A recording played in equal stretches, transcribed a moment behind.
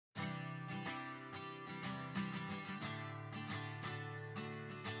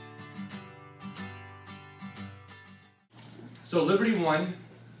So Liberty One,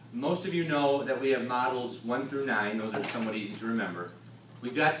 most of you know that we have models 1 through 9. Those are somewhat easy to remember.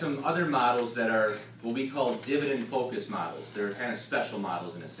 We've got some other models that are what we call dividend-focused models. They're kind of special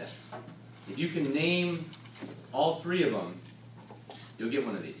models in a sense. If you can name all 3 of them, you'll get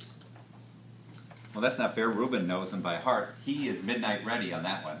one of these. Well, that's not fair. Ruben knows them by heart. He is midnight ready on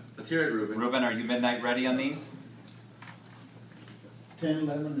that one. Let's hear it, Ruben. Ruben, are you midnight ready on these? 10,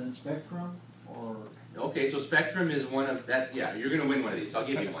 11, and Spectrum, or? Okay, so Spectrum is one of that. Yeah, you're going to win one of these. I'll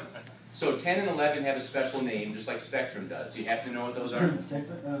give you one. So 10 and 11 have a special name, just like Spectrum does. Do you happen to know what those are?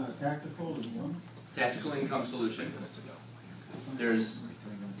 Tactical is one. Tactical Income Solution. There's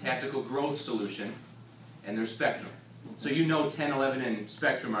Tactical Growth Solution, and there's Spectrum. So you know 10, 11, and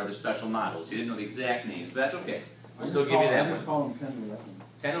Spectrum are the special models. You didn't know the exact names, but that's okay. I'll still give you that one. I just call them 10 and 11.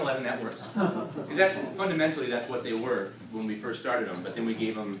 10 and 11, that works. Because fundamentally, that's what they were when we first started them, but then we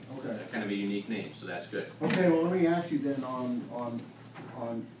gave them kind of a unique name, so that's good. Okay, well, let me ask you then on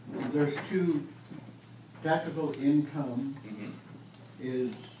there's 2, Tactical Income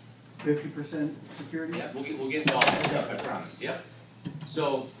is 50% security? Yeah, we'll get to all that stuff, I promise. Yep.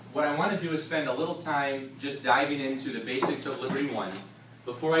 So what I want to do is spend a little time just diving into the basics of Liberty One.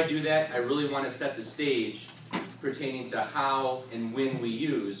 Before I do that, I really want to set the stage pertaining to how and when we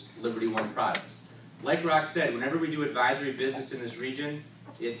use Liberty One products. Like Rock said, whenever we do advisory business in this region,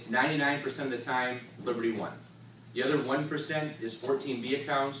 it's 99% of the time Liberty One. The other 1% is 14B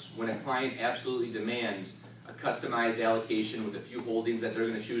accounts when a client absolutely demands a customized allocation with a few holdings that they're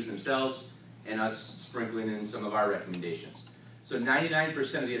going to choose themselves and us sprinkling in some of our recommendations. So 99%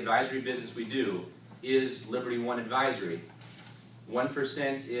 of the advisory business we do is Liberty One advisory.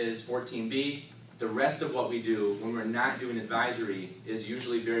 1% is 14B. The rest of what we do when we're not doing advisory is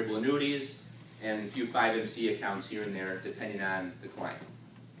usually variable annuities and a few 5MC accounts here and there depending on the client.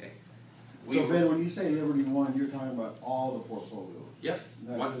 Okay. So Ben, when you say Liberty One, you're talking about all the portfolios? Yep.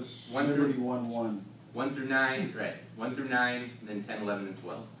 Not just Liberty One. 1 through 9, right. 1 through 9, and then 10, 11, and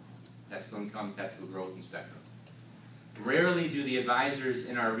 12. Tactical Income, Tactical Growth, and Spectrum. Rarely do the advisors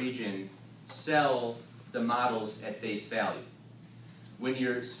in our region sell the models at face value. When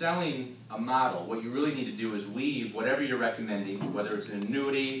you're selling a model, what you really need to do is weave whatever you're recommending, whether it's an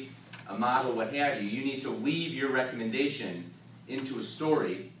annuity, a model, what have you, you need to weave your recommendation into a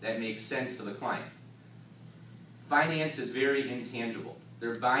story that makes sense to the client. Finance is very intangible.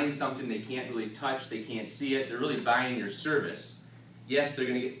 They're buying something they can't really touch, they can't see it, they're really buying your service. Yes, they're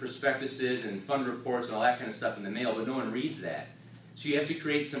going to get prospectuses and fund reports and all that kind of stuff in the mail, but no one reads that. So you have to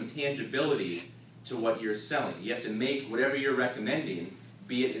create some tangibility to what you're selling. You have to make whatever you're recommending,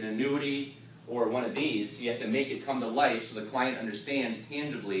 be it an annuity or one of these, you have to make it come to life so the client understands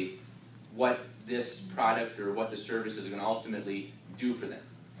tangibly what this product or what the service is going to ultimately do for them.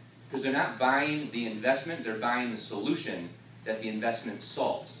 Because they're not buying the investment, they're buying the solution that the investment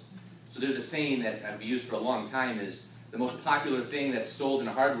solves. So there's a saying that I've used for a long time is, the most popular thing that's sold in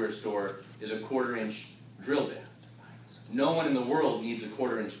a hardware store is a 1/4-inch drill bit. No one in the world needs a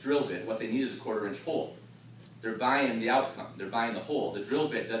 1/4-inch drill bit. What they need is a 1/4-inch hole. They're buying the outcome. They're buying the hole. The drill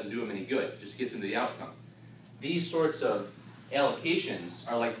bit doesn't do them any good. It just gets them to the outcome. These sorts of allocations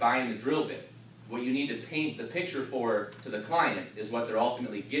are like buying the drill bit. What you need to paint the picture for to the client is what they're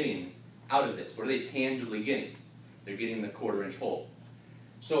ultimately getting out of this. What are they tangibly getting? They're getting the 1/4-inch hole.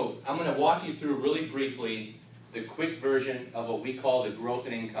 So I'm going to walk you through really briefly the quick version of what we call the growth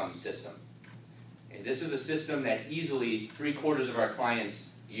and income system. Okay, this is a system that easily 3/4 of our clients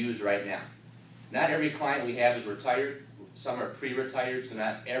use right now. Not every client we have is retired. Some are pre-retired, so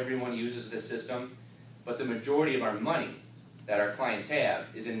not everyone uses this system. But the majority of our money that our clients have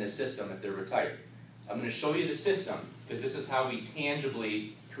is in this system if they're retired. I'm going to show you the system because this is how we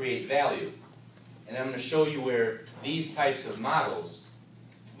tangibly create value. And I'm going to show you where these types of models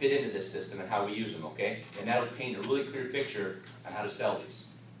fit into this system and how we use them, okay? And that'll paint a really clear picture on how to sell these.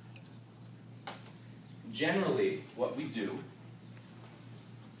 Generally, what we do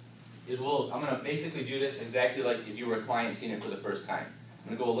is I'm going to basically do this exactly like if you were a client seeing it for the first time.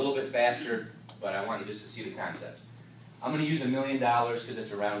 I'm going to go a little bit faster, but I want you just to see the concept. I'm going to use $1 million because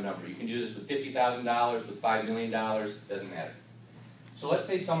it's a round number. You can do this with $50,000, with $5 million, doesn't matter. So let's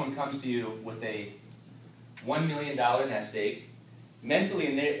say someone comes to you with a $1 million nest egg. Mentally,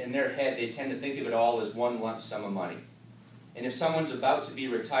 in their head, they tend to think of it all as one lump sum of money. And if someone's about to be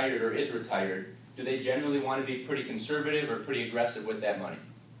retired or is retired, do they generally want to be pretty conservative or pretty aggressive with that money?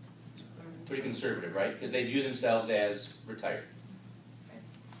 Pretty conservative, right? Because they view themselves as retired. Okay.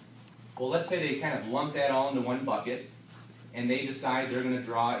 Well, let's say they kind of lump that all into one bucket, and they decide they're going to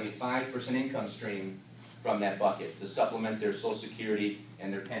draw a 5% income stream from that bucket to supplement their Social Security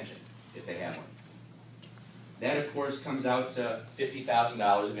and their pension, if they have one. That, of course, comes out to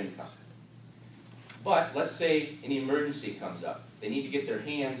 $50,000 of income. But let's say an emergency comes up. They need to get their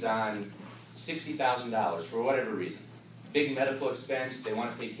hands on $60,000 for whatever reason. Big medical expense, they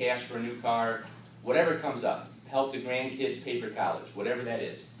want to pay cash for a new car, whatever comes up. Help the grandkids pay for college, whatever that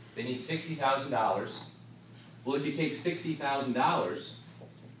is. They need $60,000. Well, if you take $60,000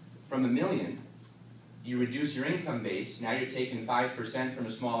 from $1 million, you reduce your income base. Now you're taking 5% from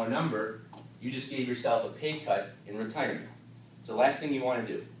a smaller number. You just gave yourself a pay cut in retirement. It's the last thing you want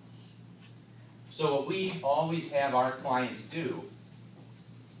to do. So what we always have our clients do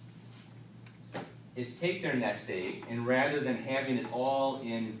is take their nest egg, and rather than having it all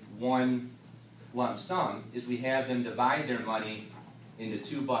in one lump sum, is we have them divide their money into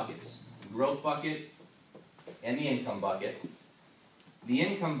two buckets, the growth bucket and the income bucket. The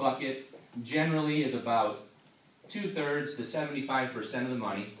income bucket generally is about 2/3 to 75% of the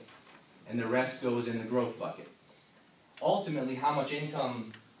money, and the rest goes in the growth bucket. Ultimately, how much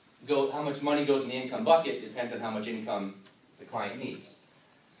money goes in the income bucket depends on how much income the client needs.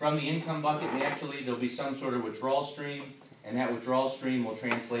 From the income bucket, naturally, there'll be some sort of withdrawal stream, and that withdrawal stream will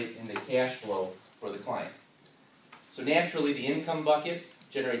translate into cash flow for the client. So naturally, the income bucket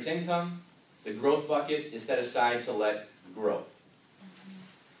generates income. The growth bucket is set aside to let grow.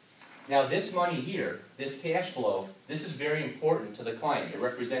 Now this money here, this cash flow, this is very important to the client. It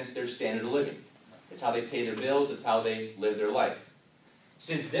represents their standard of living. It's how they pay their bills, it's how they live their life.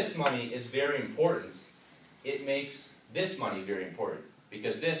 Since this money is very important, it makes this money very important,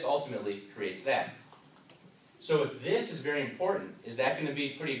 because this ultimately creates that. So if this is very important, is that going to be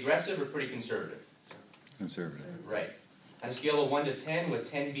pretty aggressive or pretty conservative? Conservative. Right. On a scale of 1 to 10, with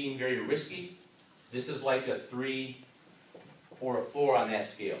 10 being very risky, this is like a 3 or a 4 on that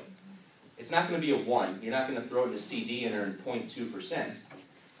scale. It's not going to be a 1. You're not going to throw it in a CD and earn 0.2%,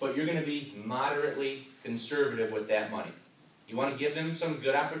 but you're going to be moderately conservative with that money. You want to give them some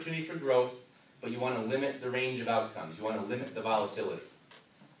good opportunity for growth, but you want to limit the range of outcomes. You want to limit the volatility.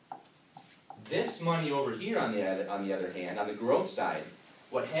 This money over here, on the other hand, on the growth side,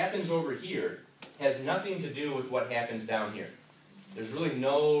 what happens over here has nothing to do with what happens down here. There's really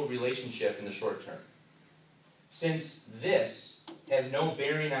no relationship in the short term. Since this has no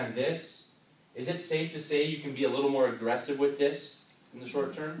bearing on this, is it safe to say you can be a little more aggressive with this in the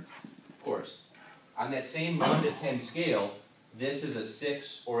short term? Of course. On that same 1 to 10 scale, this is a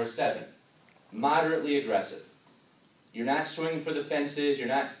 6 or a 7. Moderately aggressive. You're not swinging for the fences, you're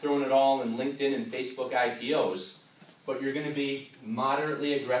not throwing it all in LinkedIn and Facebook IPOs, but you're going to be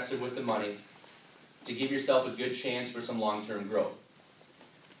moderately aggressive with the money to give yourself a good chance for some long-term growth.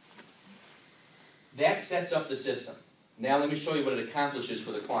 That sets up the system. Now let me show you what it accomplishes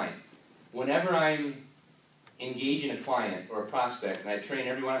for the client. Whenever I'm engaging a client or a prospect, and I train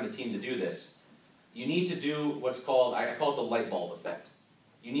everyone on the team to do this, you need to do what's called, I call it the light bulb effect.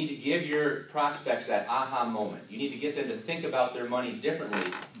 You need to give your prospects that aha moment. You need to get them to think about their money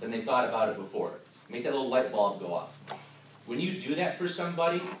differently than they thought about it before. Make that little light bulb go off. When you do that for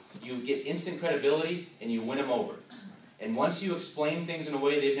somebody, you get instant credibility and you win them over. And once you explain things in a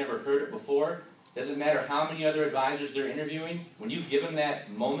way they've never heard it before, doesn't matter how many other advisors they're interviewing, when you give them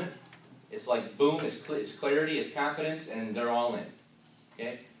that moment, it's like boom, it's clarity, it's confidence, and they're all in.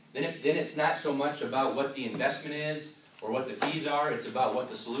 Okay? Then it's not so much about what the investment is or what the fees are, it's about what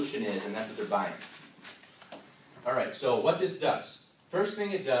the solution is, and that's what they're buying. Alright, so what this does. First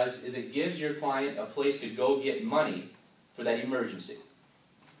thing it does is it gives your client a place to go get money for that emergency.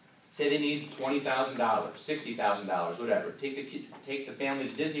 Say they need $20,000, $60,000, whatever. Take the family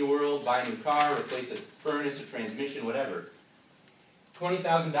to Disney World, buy a new car, replace a furnace, a transmission, whatever.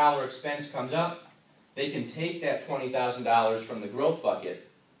 $20,000 expense comes up. They can take that $20,000 from the growth bucket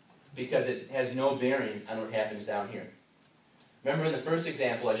because it has no bearing on what happens down here. Remember in the first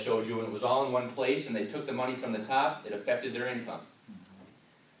example I showed you when it was all in one place and they took the money from the top, it affected their income.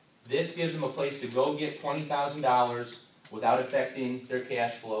 This gives them a place to go get $20,000 without affecting their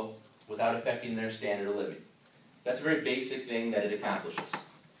cash flow, without affecting their standard of living. That's a very basic thing that it accomplishes.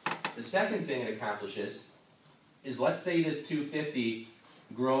 The second thing it accomplishes is, let's say this 250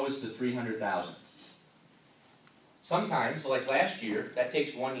 grows to 300,000. Sometimes, like last year, that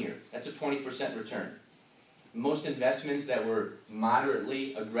takes 1 year. That's a 20% return. Most investments that were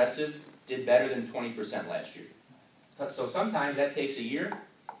moderately aggressive did better than 20% last year. So sometimes that takes a year.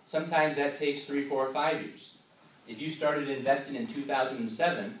 Sometimes that takes 3, 4, or 5 years. If you started investing in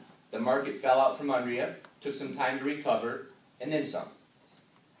 2007, the market fell out from under you, took some time to recover, and then some.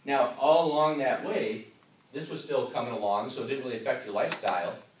 Now, all along that way, this was still coming along, so it didn't really affect your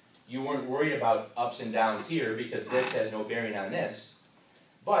lifestyle. You weren't worried about ups and downs here because this has no bearing on this.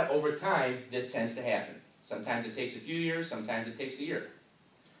 But over time, this tends to happen. Sometimes it takes a few years, sometimes it takes a year.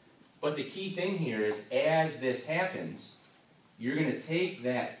 But the key thing here is, as this happens, you're going to take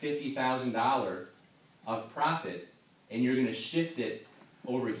that $50,000 of profit and you're going to shift it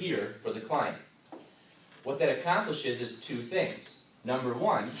over here for the client. What that accomplishes is two things. Number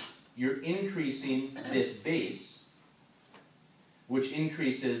one, you're increasing this base, which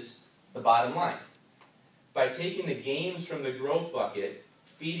increases the bottom line. By taking the gains from the growth bucket,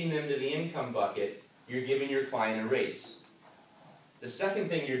 feeding them to the income bucket, you're giving your client a raise. The second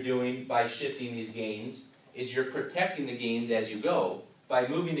thing you're doing by shifting these gains is you're protecting the gains as you go by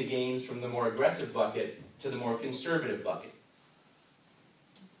moving the gains from the more aggressive bucket to the more conservative bucket.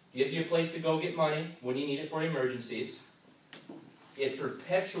 Gives you a place to go get money when you need it for emergencies. It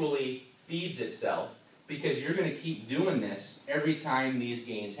perpetually feeds itself because you're going to keep doing this every time these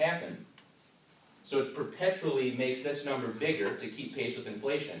gains happen. So it perpetually makes this number bigger to keep pace with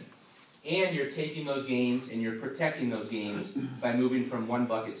inflation. And you're taking those gains and you're protecting those gains by moving from one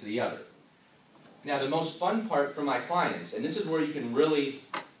bucket to the other. Now the most fun part for my clients, and this is where you can really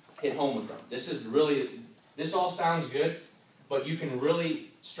hit home with them. This all sounds good, but you can really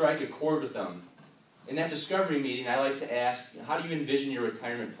strike a chord with them. In that discovery meeting, I like to ask, how do you envision your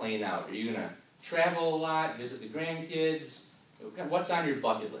retirement playing out? Are you going to travel a lot, visit the grandkids? What's on your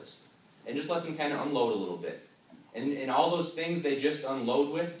bucket list? And just let them kind of unload a little bit. And all those things they just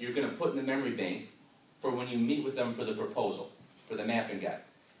unload with, you're going to put in the memory bank for when you meet with them for the proposal, for the mapping guide.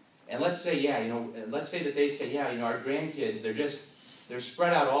 And let's say, let's say that they say, our grandkids, they're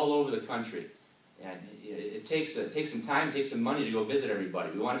spread out all over the country. And it takes some time, it takes some money to go visit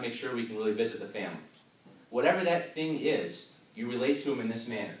everybody. We want to make sure we can really visit the family. Whatever that thing is, you relate to them in this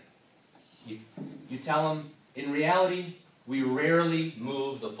manner. You tell them, in reality, we rarely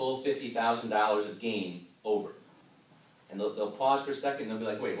move the full $50,000 of gain over. And they'll pause for a second, and they'll be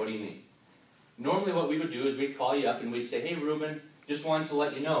like, wait, what do you mean? Normally what we would do is we'd call you up and we'd say, hey, Ruben, just wanted to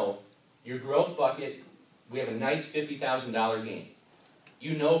let you know, your growth bucket, we have a nice $50,000 gain.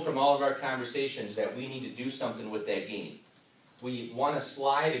 You know from all of our conversations that we need to do something with that gain. We want to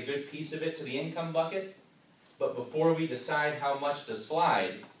slide a good piece of it to the income bucket, but before we decide how much to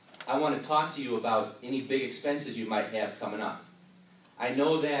slide, I want to talk to you about any big expenses you might have coming up. I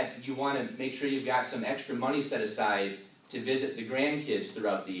know that you want to make sure you've got some extra money set aside to visit the grandkids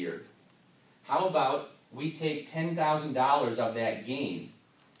throughout the year. How about we take $10,000 of that gain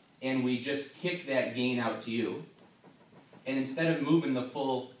and we just kick that gain out to you, and instead of moving the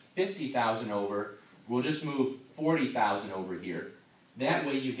full $50,000 over, we'll just move $40,000 over here. That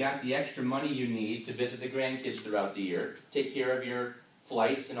way you've got the extra money you need to visit the grandkids throughout the year, take care of your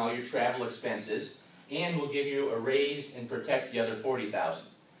flights and all your travel expenses, and we'll give you a raise and protect the other $40,000.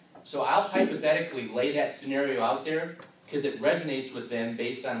 So I'll hypothetically lay that scenario out there because it resonates with them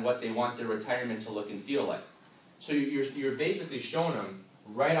based on what they want their retirement to look and feel like. So you're basically showing them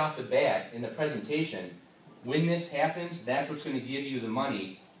right off the bat in the presentation, when this happens, that's what's going to give you the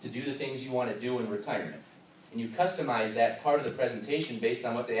money to do the things you want to do in retirement. And you customize that part of the presentation based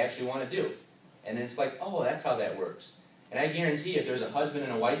on what they actually want to do. And then it's like, oh, that's how that works. And I guarantee if there's a husband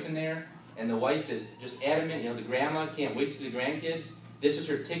and a wife in there, and the wife is just adamant, the grandma can't wait to see the grandkids, this is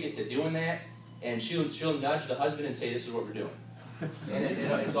her ticket to doing that, and she'll nudge the husband and say, this is what we're doing. And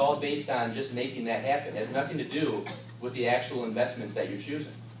it's all based on just making that happen. It has nothing to do with the actual investments that you're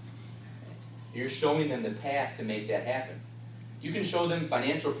choosing. You're showing them the path to make that happen. You can show them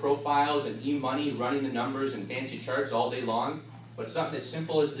financial profiles and e-money, running the numbers and fancy charts all day long, but something as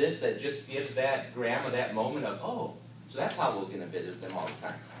simple as this that just gives that grandma that moment of, oh, so that's how we're going to visit them all the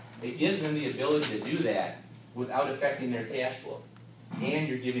time. It gives them the ability to do that without affecting their cash flow, and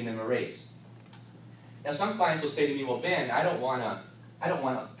you're giving them a raise. Now some clients will say to me, well, Ben, I don't want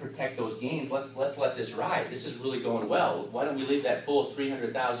to protect those gains. Let's let this ride. This is really going well. Why don't we leave that full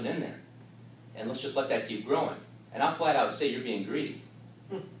 $300,000 in there? And let's just let that keep growing. And I'll flat out say you're being greedy.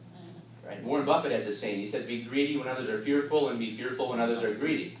 Right? Warren Buffett has this saying. He says, be greedy when others are fearful and be fearful when others are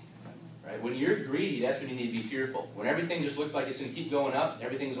greedy. Right? When you're greedy, that's when you need to be fearful. When everything just looks like it's going to keep going up,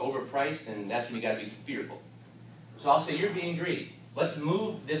 everything's overpriced, and that's when you got to be fearful. So I'll say you're being greedy. Let's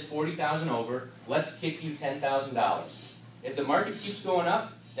move this $40,000 over. Let's kick you $10,000. If the market keeps going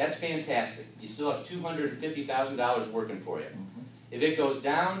up, that's fantastic. You still have $250,000 working for you. If it goes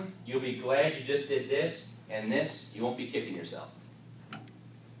down, you'll be glad you just did this and this. You won't be kicking yourself.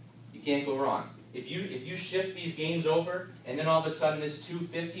 You can't go wrong. If you shift these gains over, and then all of a sudden this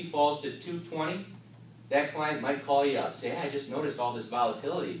 250 falls to 220, that client might call you up, say, hey, I just noticed all this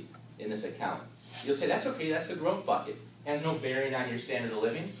volatility in this account. You'll say, that's okay, that's the growth bucket. It has no bearing on your standard of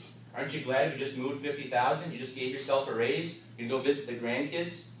living. Aren't you glad you just moved $50,000? You just gave yourself a raise. You can go visit the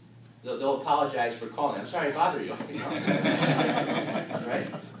grandkids. They'll apologize for calling. I'm sorry to bother you. Right?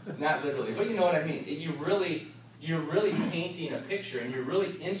 Not literally, but you know what I mean. You're really painting a picture, and you're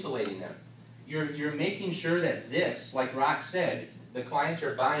really insulating them. You're making sure that this, like Rock said, the clients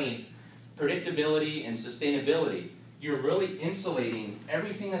are buying predictability and sustainability. You're really insulating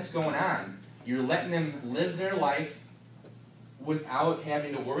everything that's going on. You're letting them live their life without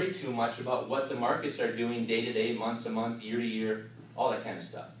having to worry too much about what the markets are doing day to day, month to month, year to year, all that kind of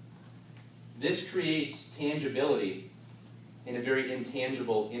stuff. This creates tangibility in a very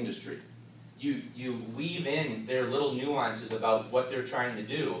intangible industry. You weave in their little nuances about what they're trying to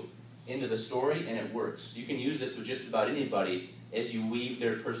do into the story, and it works. You can use this with just about anybody as you weave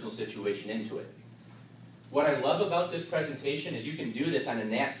their personal situation into it. What I love about this presentation is you can do this on a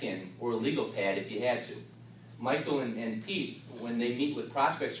napkin or a legal pad if you had to. Michael and Pete, when they meet with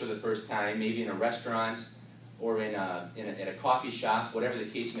prospects for the first time, maybe in a restaurant or at a coffee shop, whatever the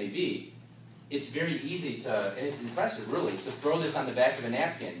case may be, it's very easy to, and it's impressive really, to throw this on the back of a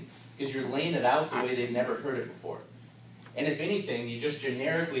napkin because you're laying it out the way they've never heard it before. And if anything, you just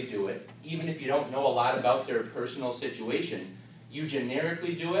generically do it, even if you don't know a lot about their personal situation, you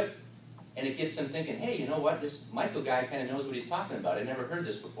generically do it, and it gets them thinking, hey, you know what, this Michael guy kind of knows what he's talking about. I've never heard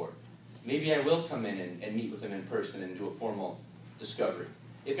this before. Maybe I will come in and meet with him in person and do a formal discovery.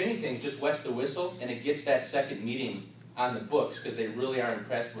 If anything, just wets the whistle, and it gets that second meeting on the books because they really are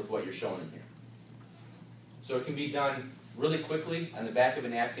impressed with what you're showing them here. So it can be done really quickly on the back of a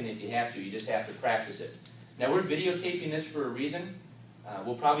napkin if you have to. You just have to practice it. Now we're videotaping this for a reason.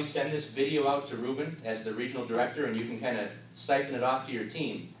 We'll probably send this video out to Ruben as the regional director, and you can kind of siphon it off to your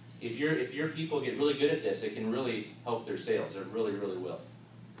team. If your people get really good at this, it can really help their sales. It really, really will.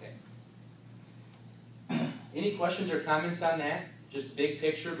 Okay. Any questions or comments on that? Just big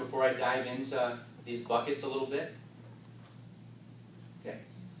picture before I dive into these buckets a little bit. Okay.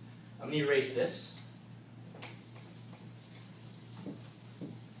 I'm going to erase this.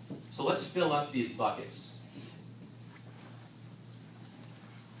 So let's fill up these buckets.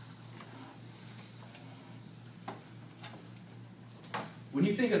 When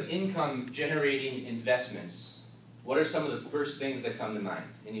you think of income-generating investments, what are some of the first things that come to mind?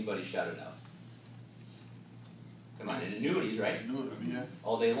 Anybody shout it out? Come on, and annuities, right? Yeah.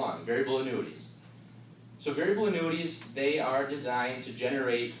 All day long, variable annuities. So variable annuities, they are designed to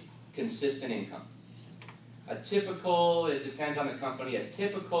generate consistent income. A typical, it depends on the company, a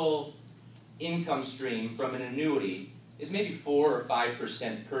typical income stream from an annuity is maybe 4 or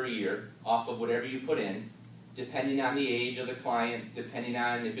 5% per year off of whatever you put in, depending on the age of the client, depending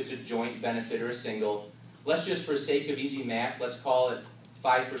on if it's a joint benefit or a single. Let's just, for sake of easy math, let's call it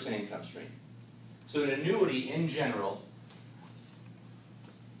 5% income stream. So an annuity, in general,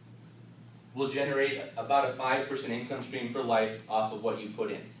 will generate about a 5% income stream for life off of what you put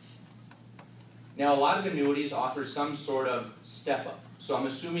in. Now, a lot of annuities offer some sort of step-up. So I'm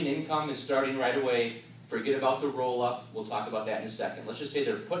assuming income is starting right away. Forget about the roll-up. We'll talk about that in a second. Let's just say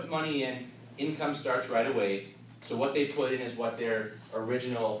they're putting money in. Income starts right away. So what they put in is what their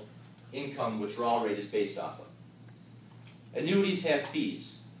original income withdrawal rate is based off of. Annuities have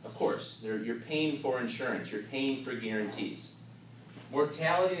fees, of course. You're paying for insurance. You're paying for guarantees.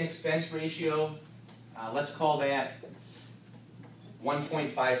 Mortality and expense ratio, let's call that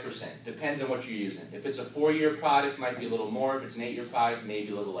 1.5%. Depends on what you're using. If it's a 4-year product, it might be a little more. If it's an 8-year product,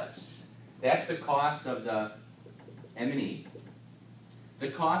 maybe a little less. That's the cost of the M&E. The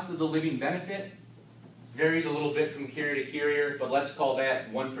cost of the living benefit varies a little bit from carrier to carrier, but let's call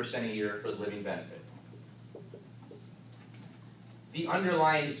that 1% a year for the living benefit. The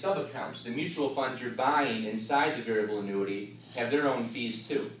underlying sub-accounts, the mutual funds you're buying inside the variable annuity, have their own fees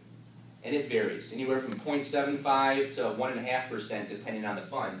too. And it varies, anywhere from 0.75 to 1.5% depending on the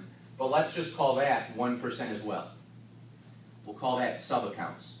fund. But let's just call that 1% as well. We'll call that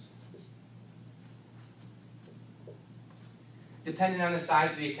sub-accounts. Depending on the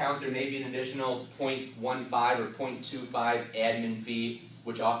size of the account, there may be an additional 0.15 or 0.25 admin fee,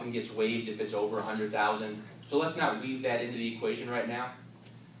 which often gets waived if it's over $100,000. So let's not weave that into the equation right now.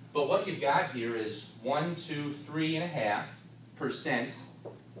 But what you've got here is 1, 2, 3.5%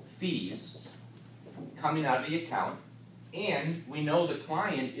 fees coming out of the account, and we know the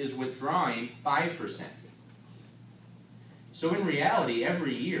client is withdrawing 5%. So in reality,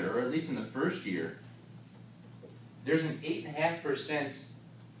 every year, or at least in the first year, there's an 8.5%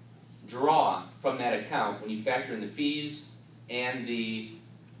 draw from that account when you factor in the fees and the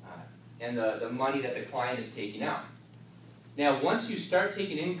money that the client is taking out. Now, once you start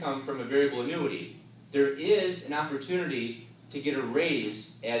taking income from a variable annuity, there is an opportunity to get a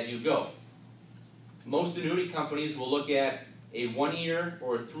raise as you go. Most annuity companies will look at a 1 year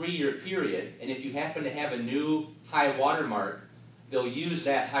or 3 year period, and if you happen to have a new high water mark, they'll use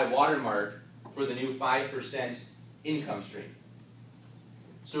that high water mark for the new 5% income stream.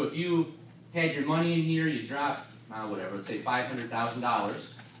 So if you had your money in here, you drop, whatever, let's say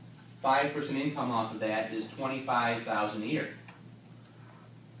 $500,000, 5% income off of that is $25,000 a year.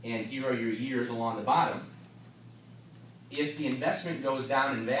 And here are your years along the bottom. If the investment goes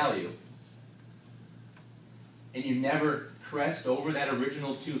down in value, and you never crest over that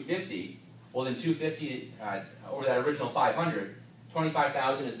original 250, well then 250 over that original 500,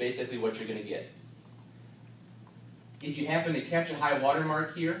 25,000 is basically what you're going to get. If you happen to catch a high water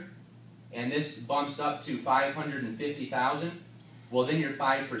mark here, and this bumps up to 550,000, well then your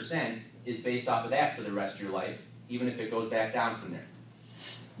 5% is based off of that for the rest of your life, even if it goes back down from there.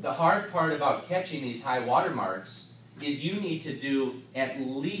 The hard part about catching these high water marks is you need to do at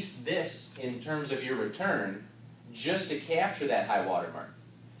least this in terms of your return just to capture that high water mark.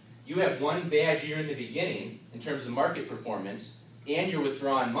 You have one bad year in the beginning in terms of the market performance, and you're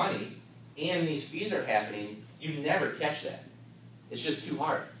withdrawing money, and these fees are happening, you never catch that. It's just too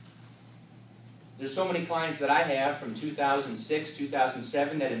hard. There's so many clients that I have from 2006,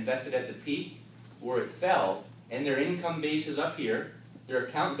 2007 that invested at the peak where it fell, and their income base is up here, their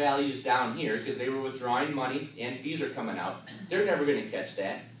account value is down here because they were withdrawing money and fees are coming out. They're never going to catch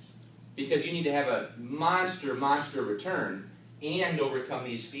that because you need to have a monster return and overcome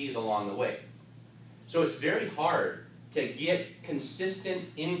these fees along the way. So it's very hard to get consistent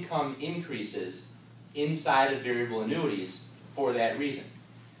income increases inside of variable annuities for that reason.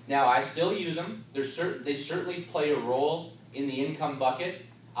 Now, I still use them. They certainly play a role in the income bucket.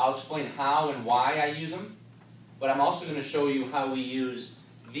 I'll explain how and why I use them, but I'm also going to show you how we use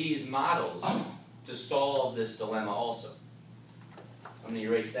these models to solve this dilemma also. I'm going to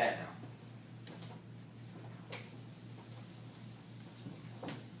erase that now.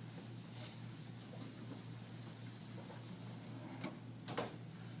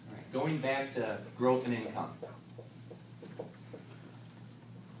 All right, going back to growth and income.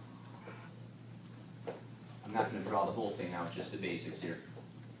 I'm not going to draw the whole thing out, just the basics here.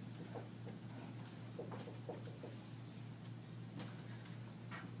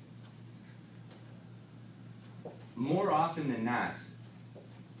 More often than not,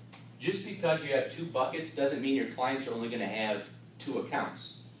 just because you have two buckets doesn't mean your clients are only going to have two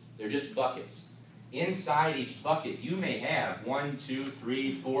accounts. They're just buckets. Inside each bucket, you may have 1, 2,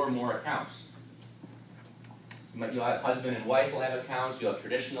 3, 4 more accounts. You'll have husband and wife will have accounts, you'll have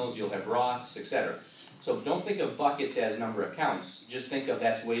traditionals, you'll have Roths, etc. So don't think of buckets as number of accounts, just think of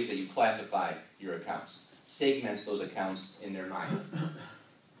that's ways that you classify your accounts. Segments those accounts in their mind.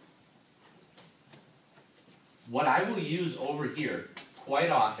 What I will use over here quite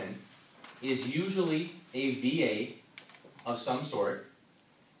often is usually a VA of some sort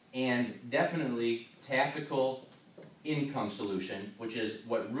and definitely tactical income solution, which is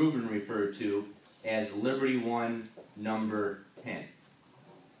what Ruben referred to as Liberty One number 10.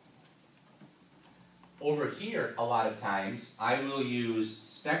 Over here, a lot of times, I will use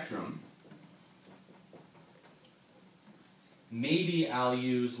Spectrum. Maybe I'll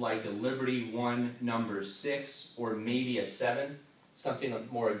use like a Liberty One number 6 or maybe a 7, something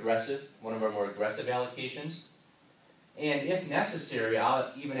more aggressive, one of our more aggressive allocations. And if necessary,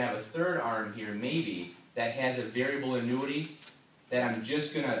 I'll even have a third arm here maybe that has a variable annuity that I'm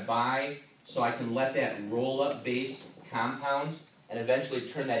just going to buy so I can let that roll-up base compound and eventually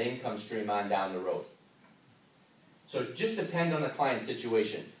turn that income stream on down the road. So it just depends on the client's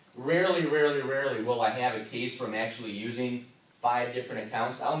situation. Rarely will I have a case where I'm actually using 5 different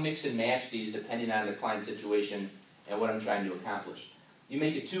accounts. I'll mix and match these depending on the client's situation and what I'm trying to accomplish. You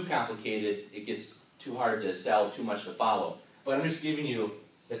make it too complicated, it gets too hard to sell, too much to follow. But I'm just giving you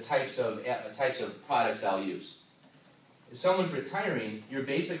the types of products I'll use. If someone's retiring, you're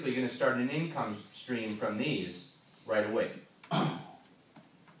basically going to start an income stream from these right away.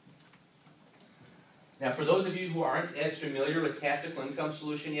 Now, for those of you who aren't as familiar with Tactical Income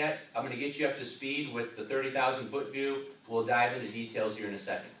Solution yet, I'm going to get you up to speed with the 30,000-foot view. We'll dive into details here in a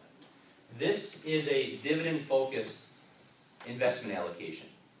second. This is a dividend-focused investment allocation.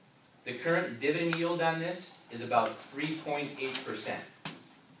 The current dividend yield on this is about 3.8%.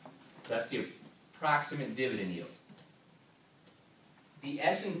 That's the approximate dividend yield. The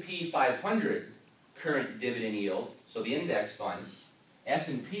S&P 500 current dividend yield, so the index fund,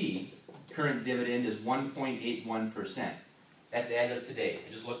 S&P current dividend is 1.81%. That's as of today.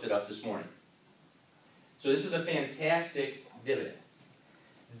 I just looked it up this morning. So this is a fantastic dividend.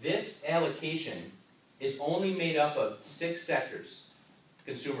 This allocation is only made up of 6 sectors: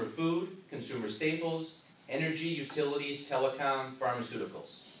 consumer food, consumer staples, energy, utilities, telecom,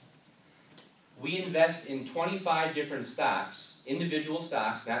 pharmaceuticals. We invest in 25 different stocks, individual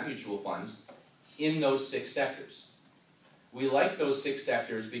stocks, not mutual funds, in those 6 sectors. We like those 6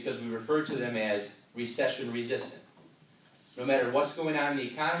 sectors because we refer to them as recession resistant. No matter what's going on in the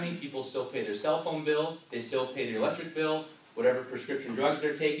economy, people still pay their cell phone bill, they still pay their electric bill, whatever prescription drugs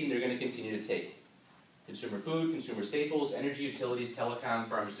they're taking, they're going to continue to take. Consumer food, consumer staples, energy, utilities, telecom,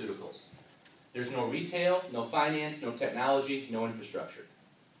 pharmaceuticals. There's no retail, no finance, no technology, no infrastructure.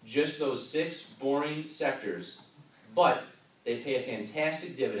 Just those 6 boring sectors, but they pay a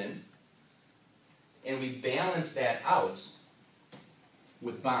fantastic dividend, and we balance that out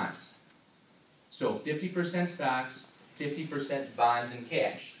with bonds. So 50% stocks, 50% bonds and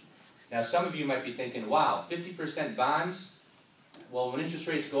cash. Now some of you might be thinking, wow, 50% bonds? Well, when interest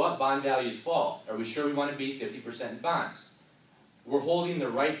rates go up, bond values fall. Are we sure we want to be 50% in bonds? We're holding the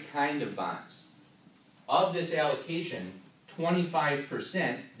right kind of bonds. Of this allocation,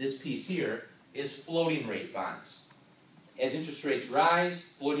 25%, this piece here, is floating rate bonds. As interest rates rise,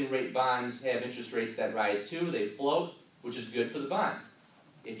 floating rate bonds have interest rates that rise too. They float, which is good for the bond.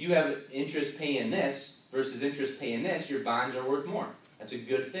 If you have interest paying this versus interest paying this, your bonds are worth more. That's a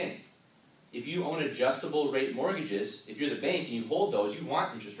good thing. If you own adjustable rate mortgages, if you're the bank and you hold those, you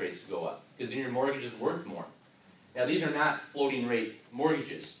want interest rates to go up because then your mortgage is worth more. Now these are not floating rate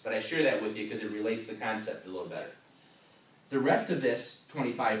mortgages, but I share that with you because it relates the concept a little better. The rest of this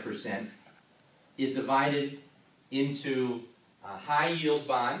 25% is divided into high yield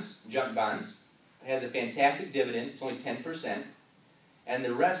bonds, junk bonds. It has a fantastic dividend, it's only 10%, and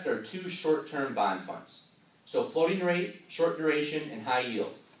the rest are 2 short-term bond funds. So floating rate, short duration, and high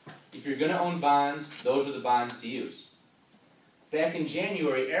yield. If you're going to own bonds, those are the bonds to use. Back in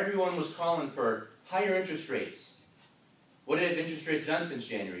January, everyone was calling for higher interest rates. What have interest rates done since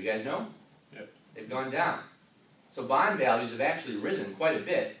January? You guys know? Yep. They've gone down. So bond values have actually risen quite a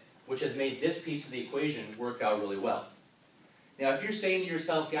bit, which has made this piece of the equation work out really well. Now, if you're saying to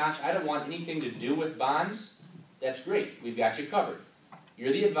yourself, gosh, I don't want anything to do with bonds, that's great. We've got you covered.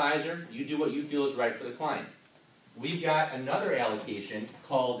 You're the advisor. You do what you feel is right for the client. We've got another allocation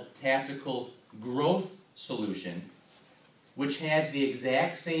called Tactical Growth Solution, which has the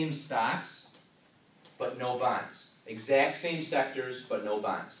exact same stocks, but no bonds. Exact same sectors, but no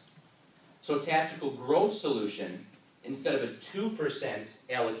bonds. So Tactical Growth Solution, instead of a 2%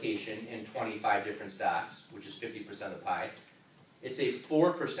 allocation in 25 different stocks, which is 50% of the pie, it's a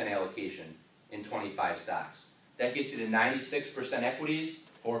 4% allocation in 25 stocks. That gets you to 96% equities,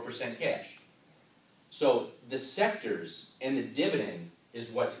 4% cash. So the sectors and the dividend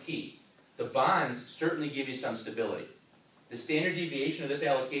is what's key. The bonds certainly give you some stability. The standard deviation of this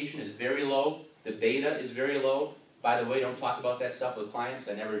allocation is very low. The beta is very low. By the way, don't talk about that stuff with clients.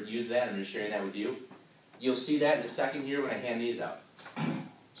 I never use that. I'm just sharing that with you. You'll see that in a second here when I hand these out.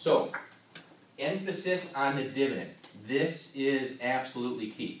 So, emphasis on the dividend. This is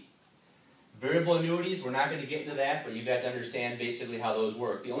absolutely key. Variable annuities, we're not going to get into that, but you guys understand basically how those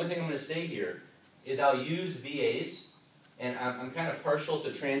work. The only thing I'm going to say here is I'll use VAs, and I'm kind of partial to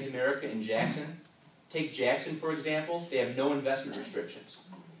Transamerica and Jackson. Take Jackson, for example. They have no investment restrictions.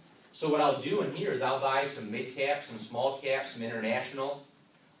 So what I'll do in here is I'll buy some mid-cap, some small-cap, some international,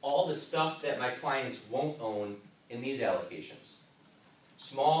 all the stuff that my clients won't own in these allocations.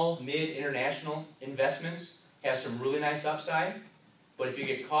 Small, mid, international investments have some really nice upside, but if you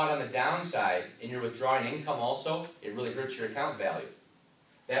get caught on the downside and you're withdrawing income also, it really hurts your account value.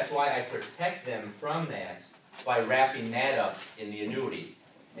 That's why I protect them from that by wrapping that up in the annuity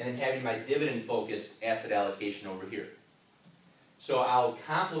and then having my dividend-focused asset allocation over here. So I'll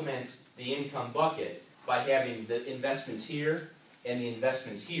complement the income bucket by having the investments here and the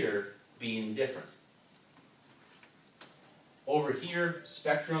investments here being different. Over here,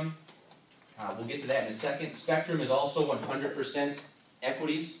 Spectrum, we'll get to that in a second. Spectrum is also 100%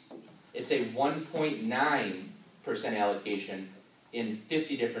 equities. It's a 1.9% allocation in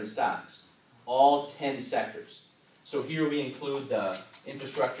 50 different stocks, all 10 sectors. So here we include the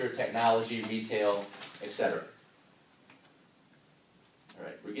infrastructure, technology, retail, etc. All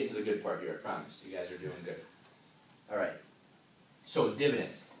right, we're getting to the good part here, I promise. You guys are doing good. All right, so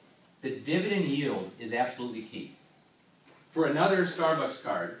dividends. The dividend yield is absolutely key. For another Starbucks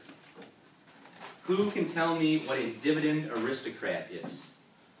card, who can tell me what a dividend aristocrat is?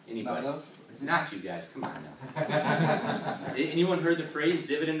 Anybody? Not us. Not you guys, come on now. Anyone heard the phrase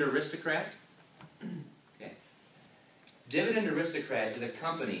dividend aristocrat? Okay. Dividend aristocrat is a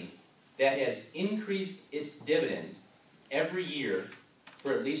company that has increased its dividend every year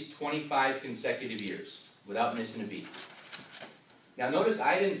for at least 25 consecutive years without missing a beat. Now notice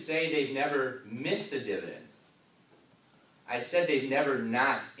I didn't say they've never missed a dividend. I said they've never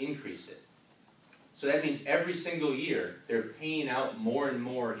not increased it. So that means every single year they're paying out more and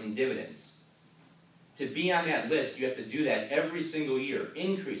more in dividends. To be on that list, you have to do that every single year,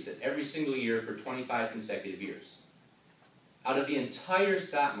 increase it every single year for 25 consecutive years. Out of the entire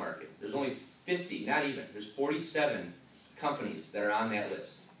stock market, there's only 50, not even, there's 47 companies that are on that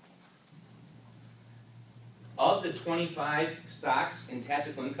list. Of the 25 stocks in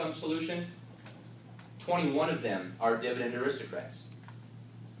Tactical Income Solution, 21 of them are dividend aristocrats.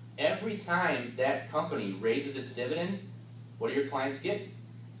 Every time that company raises its dividend, what do your clients get?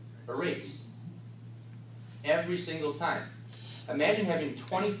 A raise. Every single time. Imagine having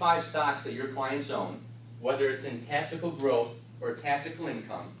 25 stocks that your clients own, whether it's in tactical growth or tactical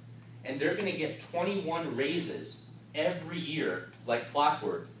income, and they're going to get 21 raises every year like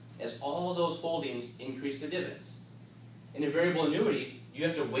clockwork as all of those holdings increase their dividends. In a variable annuity, you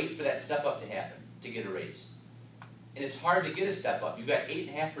have to wait for that step up to happen to get a raise. And it's hard to get a step up. You've got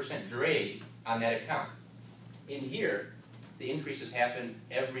 8.5% drag on that account. In here, the increases happen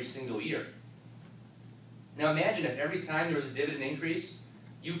every single year. Now imagine if every time there was a dividend increase,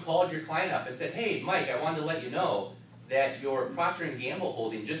 you called your client up and said, hey, Mike, I wanted to let you know that your Procter & Gamble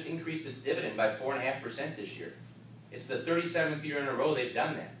holding just increased its dividend by 4.5% this year. It's the 37th year in a row they've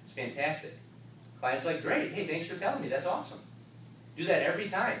done that. It's fantastic. Client's like, great, hey, thanks for telling me, that's awesome. Do that every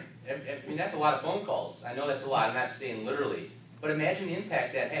time. I mean, that's a lot of phone calls. I know that's a lot, I'm not saying literally, but imagine the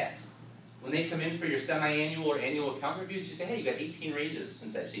impact that has. When they come in for your semi-annual or annual account reviews, you say, hey, you got 18 raises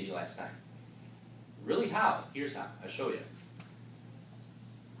since I've seen you last time. Really, how? Here's how. I'll show you.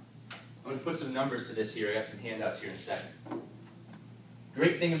 I'm going to put some numbers to this here. I got some handouts here in a second.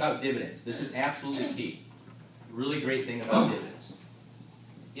 Great thing about dividends. This is absolutely key. Really great thing about dividends.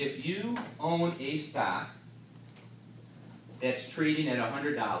 If you own a stock that's trading at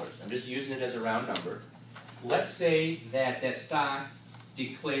 $100, I'm just using it as a round number. Let's say that that stock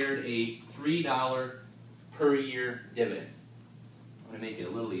declared a $3 per year dividend. I'm going to make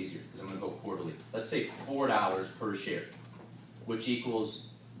it a little easier because I'm going to go quarterly. Let's say $4 per share, which equals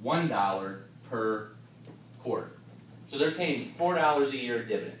 $1 per quarter. So they're paying $4 a year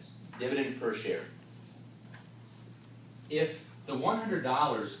dividends, dividend per share. If the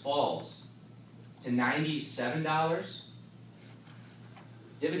 $100 falls to $97,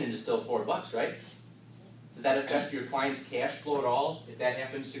 dividend is still $4, right? Does that affect your client's cash flow at all if that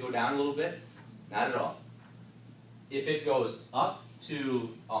happens to go down a little bit? Not at all. If it goes up to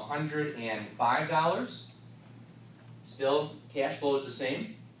 $105, still cash flow is the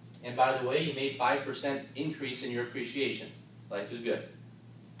same. And by the way, you made 5% increase in your appreciation. Life is good.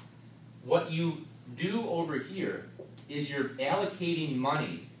 What you do over here is you're allocating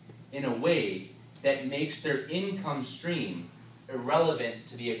money in a way that makes their income stream irrelevant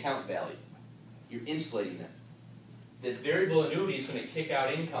to the account value. You're insulating them. The variable annuity is going to kick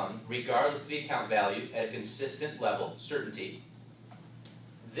out income regardless of the account value at a consistent level, certainty.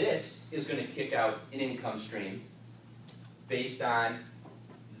 This is going to kick out an income stream based on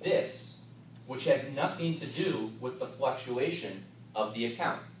this, which has nothing to do with the fluctuation of the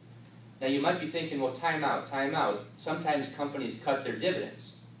account. Now you might be thinking, well, time out, time out. Sometimes companies cut their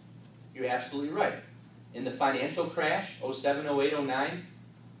dividends. You're absolutely right. In the financial crash, 07, 08, 09,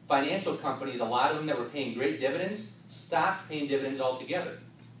 financial companies, a lot of them that were paying great dividends, stopped paying dividends altogether.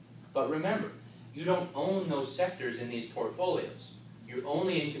 But remember, you don't own those sectors in these portfolios. You're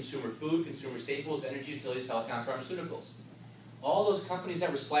only in consumer food, consumer staples, energy, utilities, telecom, pharmaceuticals. All those companies that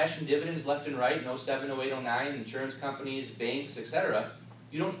were slashing dividends left and right in 07, 08, 09, insurance companies, banks, etc.,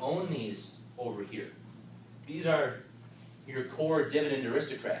 you don't own these over here. These are your core dividend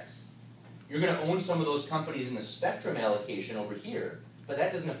aristocrats. You're going to own some of those companies in the spectrum allocation over here, but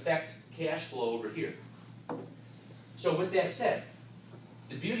that doesn't affect cash flow over here. So with that said,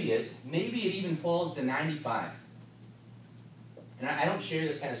 the beauty is, maybe it even falls to 95. And I don't share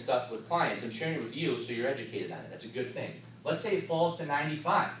this kind of stuff with clients. I'm sharing it with you so you're educated on it. That's a good thing. Let's say it falls to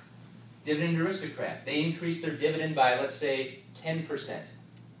 95. Dividend aristocrat. They increase their dividend by, let's say, 10%.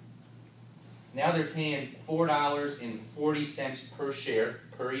 Now they're paying $4.40 per share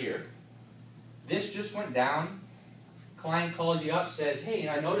per year. This just went down. Client calls you up, says, hey,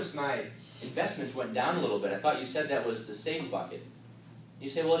 I noticed my investments went down a little bit. I thought you said that was the safe bucket. You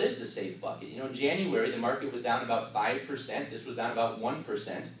say, well, it is the safe bucket. You know, in January, the market was down about 5%. This was down about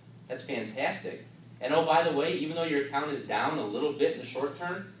 1%. That's fantastic. And oh, by the way, even though your account is down a little bit in the short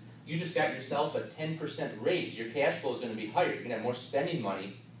term, you just got yourself a 10% raise. Your cash flow is going to be higher. You're going to have more spending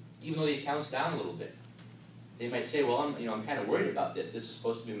money, even though the account's down a little bit. They might say, well, I'm kind of worried about this. This is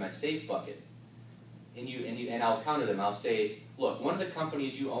supposed to be my safe bucket. And I'll counter them. I'll say, look, one of the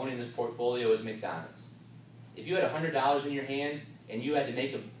companies you own in this portfolio is McDonald's. If you had $100 in your hand and you had to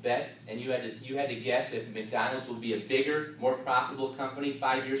make a bet and you had to guess if McDonald's would be a bigger, more profitable company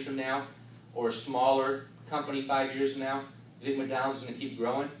 5 years from now, or a smaller company 5 years from now, you think McDonald's is going to keep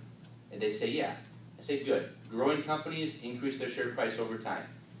growing? And they say, yeah. I say, good. Growing companies increase their share price over time.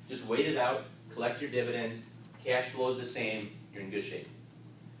 Just wait it out, collect your dividend, cash flow is the same, you're in good shape.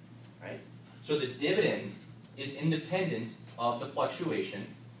 Right? So the dividend is independent of the fluctuation,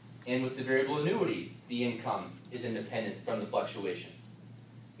 and with the variable annuity, the income is independent from the fluctuation.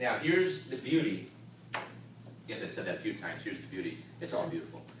 Now here's the beauty. I guess I've said that a few times. Here's the beauty. It's all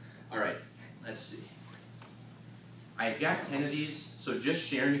beautiful. All right, let's see. I've got 10 of these, so just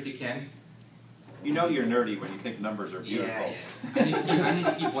share them if you can. You know you're nerdy when you think numbers are beautiful. Yeah. I need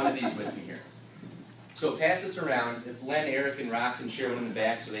to keep one of these with me here. So pass this around. If Len, Eric, and Rock can share one in the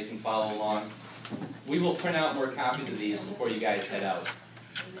back so they can follow along. We will print out more copies of these before you guys head out.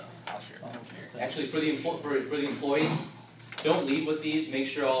 I'll share. Actually, for the employees, don't leave with these. Make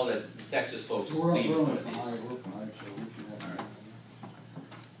sure all the Texas folks leave with one of these.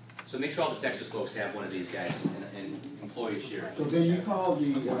 So make sure all the Texas folks have one of these guys, and employees share. So then you call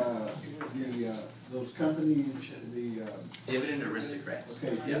those companies the Dividend aristocrats.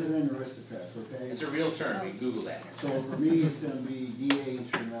 okay, Yep. dividend aristocrats. Okay. It's a real term. You Google that. So for me, it's going to be DAs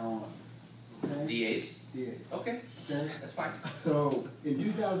from now on. Okay. DAs. DAs. Okay, Okay. that's fine. So in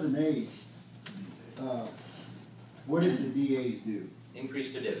 2008, what did the DAs do?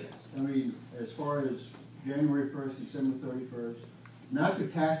 Increase their dividends. I mean, as far as January 1st, December 31st, not the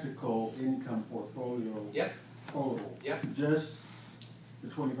tactical income portfolio Yep. total. Yep. Just the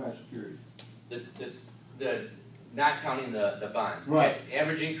 25 securities. The not counting the bonds. Right.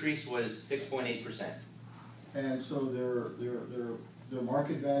 Average increase was 6.8%. And so their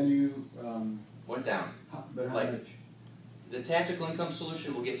market value, Went down. but how Like, much? The tactical income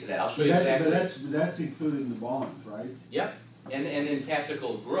solution, we'll get to that. I'll show But you that's, exactly. but that's including the bonds, right? Yep. And in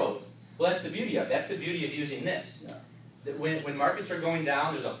tactical growth, well, that's the beauty of it. That's the beauty of using this. Yeah. That when markets are going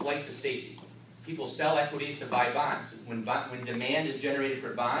down, there's a flight to safety. People sell equities to buy bonds. When demand is generated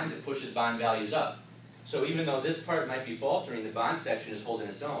for bonds, it pushes bond values up. So even though this part might be faltering, the bond section is holding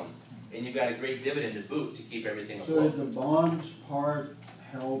its own. And you've got a great dividend to boot to keep everything So afloat. did the bonds part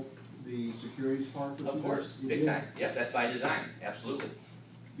help the securities part? Of course, It big did? time. Yep, that's by design, absolutely.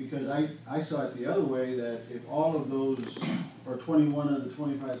 Because I saw it the other way, that if all of those, or 21 of the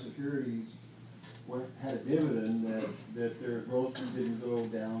 25 securities had a dividend, that their growth didn't go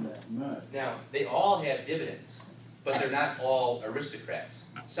down that much. Now, they all have dividends, but they're not all aristocrats.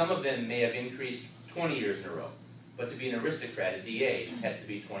 Some of them may have increased 20 years in a row, but to be an aristocrat, a DA, has to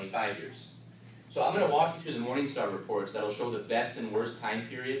be 25 years. So I'm going to walk you through the Morningstar reports that'll show the best and worst time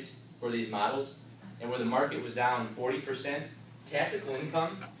periods for these models, and where the market was down 40%, tactical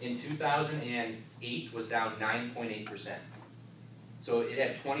income in 2008 was down 9.8%. So it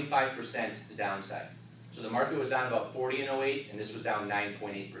had 25% the downside. So the market was down about 40 in 08, and this was down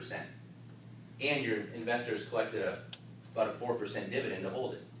 9.8%. And your investors collected about a 4% dividend to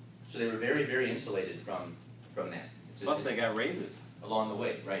hold it. So they were very, very insulated from that. Plus they got raises. Along the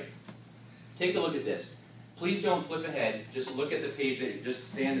way, right. Take a look at this. Please don't flip ahead, just look at the page, just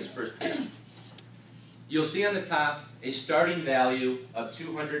stay on this first page. You'll see on the top a starting value of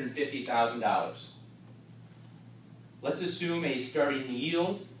 $250,000. Let's assume a starting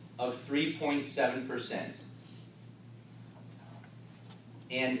yield of 3.7%.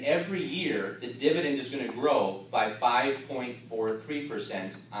 And every year, the dividend is going to grow by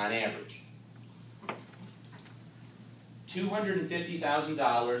 5.43% on average.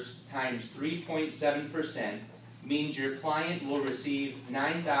 $250,000 times 3.7% means your client will receive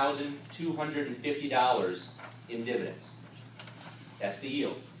 $9,250 in dividends. That's the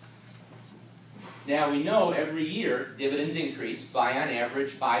yield. Now we know every year dividends increase by on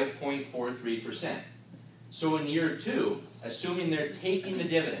average 5.43%. So in year 2, assuming they're taking the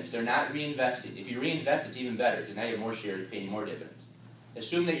dividends, they're not reinvesting. If you reinvest, it's even better because now you have more shares paying more dividends.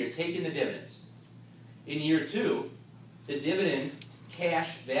 Assume that you're taking the dividends. In year 2, the dividend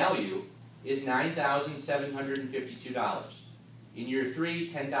cash value is $9,752. In year 3,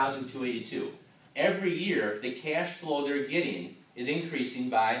 $10,282. Every year, the cash flow they're getting is increasing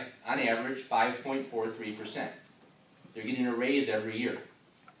by, on average, 5.43%. They're getting a raise every year.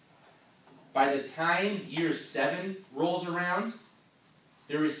 By the time year 7 rolls around,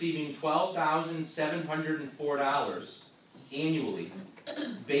 they're receiving $12,704 annually,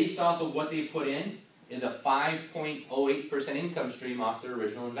 based off of what they put in, is a 5.08% income stream off their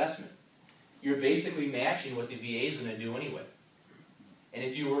original investment. You're basically matching what the VA is going to do anyway. And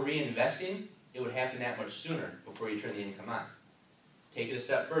if you were reinvesting, it would happen that much sooner before you turn the income on. Take it a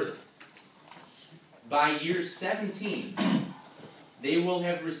step further. By year 17, they will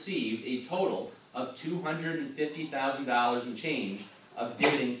have received a total of $250,000 and change of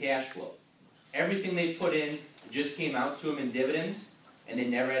dividend cash flow. Everything they put in just came out to them in dividends, and they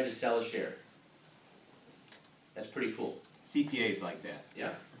never had to sell a share. That's pretty cool. CPAs like that.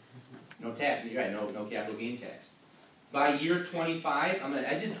 Yeah. No tax, right, no capital gain tax. By year 25,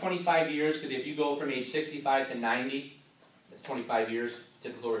 I did 25 years because if you go from age 65 to 90, that's 25 years,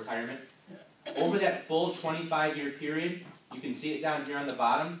 typical retirement. Over that full 25-year period, you can see it down here on the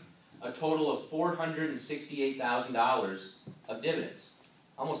bottom, a total of $468,000 of dividends.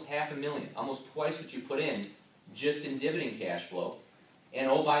 Almost $500,000, almost twice what you put in just in dividend cash flow. And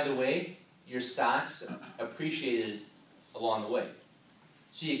oh, by the way, your stocks appreciated along the way.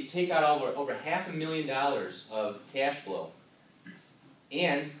 So you take out over $500,000 of cash flow,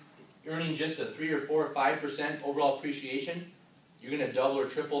 and earning just a 3 or 4 or 5% overall appreciation, you're going to double or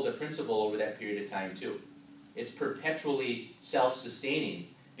triple the principal over that period of time too. It's perpetually self-sustaining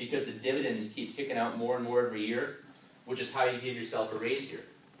because the dividends keep kicking out more and more every year, which is how you give yourself a raise here.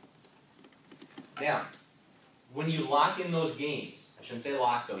 Now, when you lock in those gains, I shouldn't say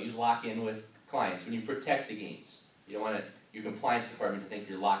lock though, use lock in with clients, when you protect the gains. You don't want your compliance department to think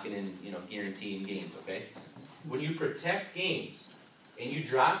you're locking in, guaranteeing gains, okay? When you protect gains, and you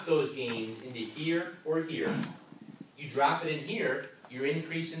drop those gains into here or here, you drop it in here, you're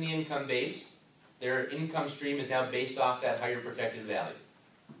increasing the income base, their income stream is now based off that higher protected value.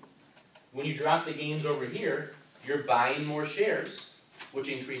 When you drop the gains over here, you're buying more shares, which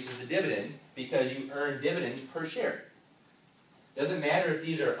increases the dividend because you earn dividends per share. Doesn't matter if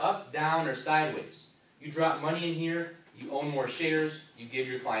these are up, down, or sideways. You drop money in here, you own more shares, you give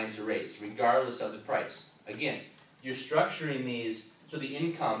your clients a raise, regardless of the price. Again, you're structuring these so the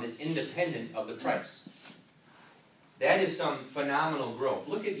income is independent of the price. That is some phenomenal growth.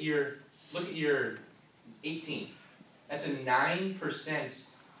 Look at your 18. That's a 9%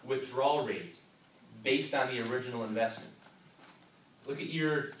 withdrawal rate based on the original investment. Look at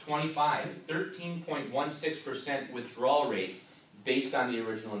your 25, 13.16% withdrawal rate based on the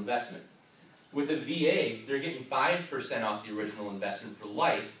original investment. With a VA, they're getting 5% off the original investment for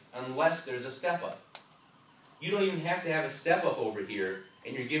life unless there's a step up. You don't even have to have a step up over here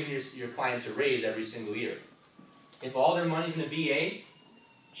and you're giving your clients a raise every single year. If all their money's in a VA,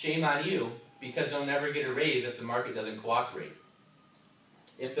 shame on you because they'll never get a raise if the market doesn't cooperate.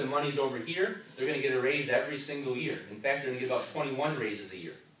 If the money's over here, they're going to get a raise every single year. In fact, they're going to get about 21 raises a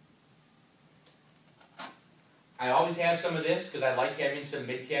year. I always have some of this because I like having some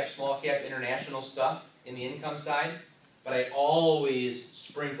mid-cap, small-cap, international stuff in the income side, but I always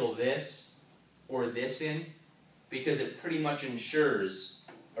sprinkle this or this in because it pretty much ensures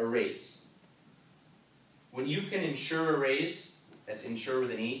a raise. When you can insure a raise, that's insure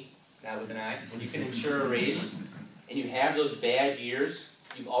with an E, not with an I, when you can insure a raise and you have those bad years,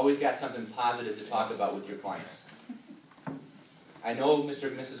 you've always got something positive to talk about with your clients. I know, Mr.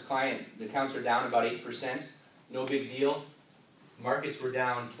 and Mrs. Client, the accounts are down about 8%. No big deal. Markets were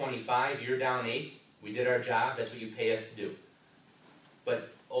down 25, you're down 8. We did our job, that's what you pay us to do. But,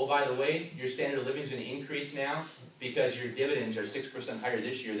 oh, by the way, your standard of living is going to increase now because your dividends are 6% higher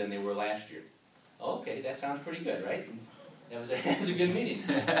this year than they were last year. Okay, that sounds pretty good, right? That was a good meeting.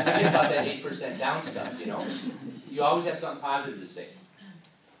 Forget about that 8% down stuff, You always have something positive to say.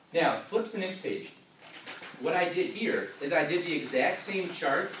 Now, flip to the next page. What I did here is I did the exact same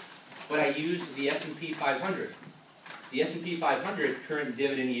chart, but I used the S&P 500. The S&P 500 current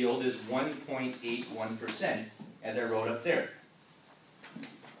dividend yield is 1.81%, as I wrote up there.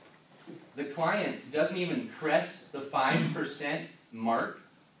 The client doesn't even crest the 5% mark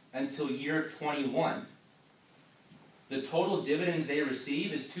until year 21. The total dividends they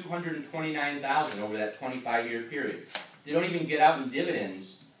receive is $229,000 over that 25-year period. They don't even get out in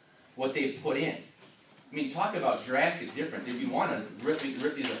dividends what they put in. I mean, talk about drastic difference. If you want to rip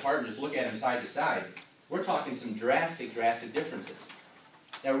these apart and just look at them side to side, we're talking some drastic differences.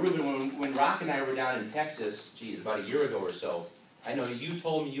 Now, Ruben, when Rock and I were down in Texas, about a year ago or so, I know you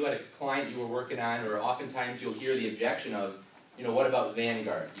told me you had a client you were working on, or oftentimes you'll hear the objection of, what about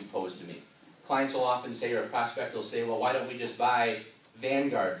Vanguard, you posed to me. Clients will often say, or a prospect will say, well, why don't we just buy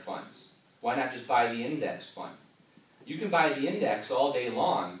Vanguard funds? Why not just buy the index fund? You can buy the index all day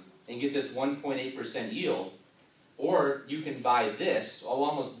long and get this 1.8% yield, or you can buy this, I'll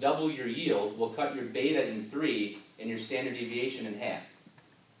almost double your yield, we'll cut your beta in 3 and your standard deviation in half.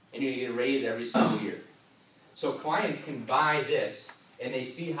 And you get a raise every single year. So clients can buy this, and they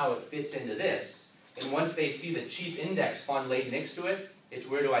see how it fits into this, and once they see the cheap index fund laid next to it, it's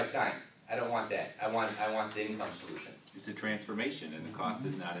where do I sign? I don't want that. I want the income solution. It's a transformation, and the cost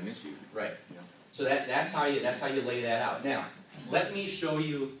is not an issue. Right. Yeah. So that's how you lay that out. Now, let me show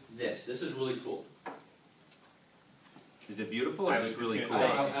you this. This is really cool. Is it beautiful or just really cool?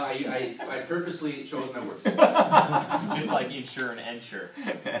 I purposely chose my words. Just like insure and ensure.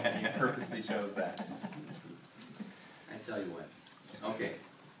 You purposely chose that. I tell you what. Okay.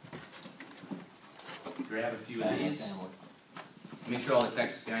 Grab a few of these. Make sure all the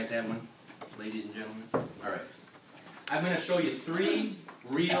Texas guys have one, ladies and gentlemen. All right. I'm going to show you 3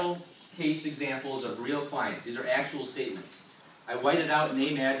 real case examples of real clients. These are actual statements. I whited out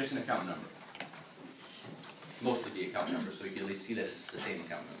name, address, and account number. Most of the account number, so you can at least see that it's the same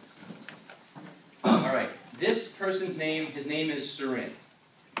account number. All right. This person's name, his name is Surin.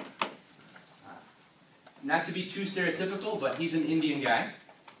 Not to be too stereotypical, but he's an Indian guy,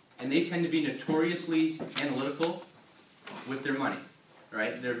 and they tend to be notoriously analytical with their money.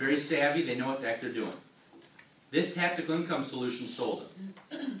 Right? They're very savvy. They know what the heck they're doing. This tactical income solution sold them.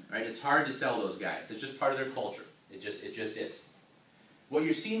 Right? It's hard to sell those guys. It's just part of their culture. It just is. What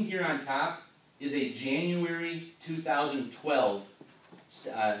you're seeing here on top is a January 2012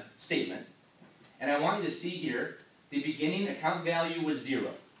 statement. And I want you to see here, the beginning account value was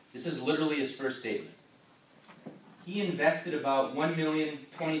 0. This is literally his first statement. He invested about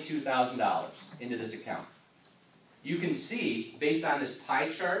 $1,022,000 into this account. You can see, based on this pie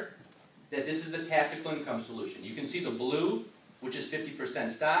chart, that this is a tactical income solution. You can see the blue, which is 50%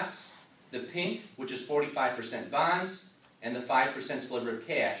 stocks, the pink, which is 45% bonds, and the 5% sliver of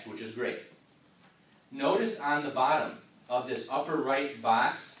cash, which is great. Notice on the bottom of this upper right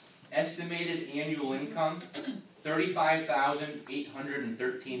box, estimated annual income,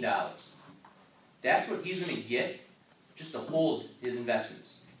 $35,813. That's what he's going to get just to hold his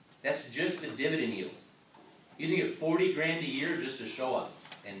investments. That's just the dividend yield. He's going to get 40 grand a year just to show up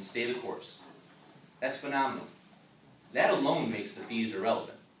and stay the course. That's phenomenal. That alone makes the fees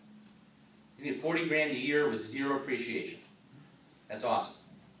irrelevant. He's going to get 40 grand a year with 0 appreciation. That's awesome.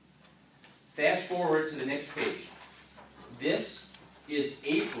 Fast forward to the next page. This is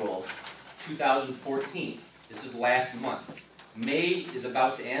April 2014. This is last month. May is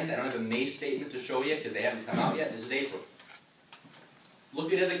about to end. I don't have a May statement to show you because they haven't come out yet. This is April.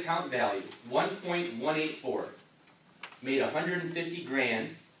 Look at his account value, 1.184. Made 150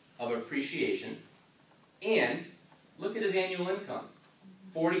 grand of appreciation. And look at his annual income,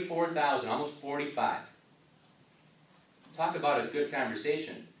 44,000, almost 45. Talk about a good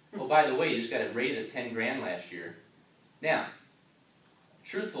conversation. Oh, by the way, you just got a raise at 10 grand last year. Now,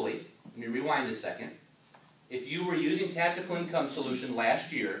 truthfully, let me rewind a second. If you were using Tactical Income Solution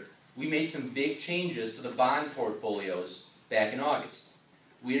last year, we made some big changes to the bond portfolios back in August.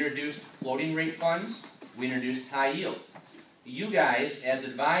 We introduced floating rate funds. We introduced high yield. You guys, as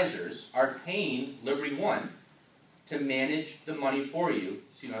advisors, are paying Liberty One to manage the money for you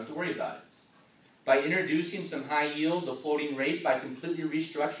so you don't have to worry about it. By introducing some high yield, the floating rate, by completely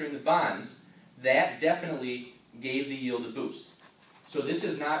restructuring the bonds, that definitely gave the yield a boost. So this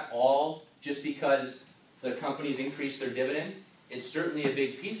is not all just because the companies increased their dividend. It's certainly a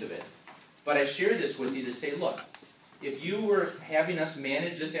big piece of it. But I share this with you to say, look, if you were having us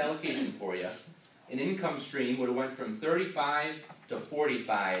manage this allocation for you, an income stream would have went from 35 to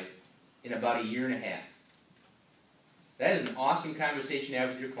 45 in about a year and a half. That is an awesome conversation to have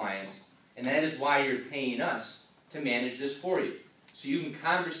with your clients, and that is why you're paying us to manage this for you. So you can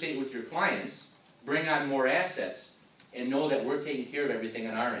conversate with your clients, bring on more assets, and know that we're taking care of everything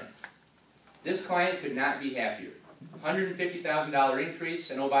on our end. This client could not be happier. $150,000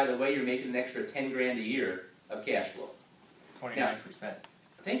 increase, and oh, by the way, you're making an extra 10 grand a year of cash flow. 29%.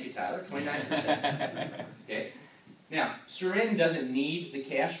 Thank you, Tyler. 29%. Okay. Now, Surin doesn't need the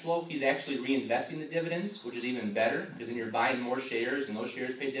cash flow. He's actually reinvesting the dividends, which is even better, because then you're buying more shares, and those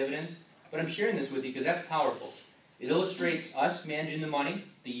shares pay dividends. But I'm sharing this with you because that's powerful. It illustrates us managing the money.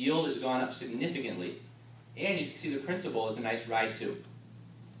 The yield has gone up significantly. And you can see the principal is a nice ride, too.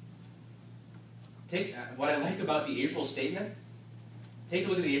 What I like about the April statement, take a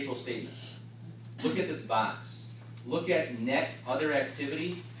look at the April statement. Look at this box. Look at net other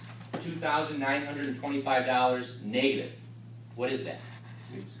activity, $2,925 negative. What is that?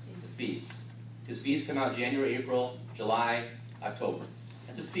 The fees. Because fees come out January, April, July, October.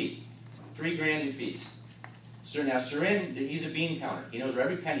 That's a fee. 3 grand in fees. So now Surin, he's a bean counter. He knows where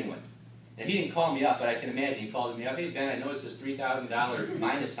every penny went. Now he didn't call me up, but I can imagine he called me up. Hey Ben, I noticed this $3,000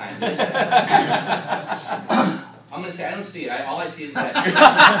 minus sign. I'm going to say I don't see it. All I see is that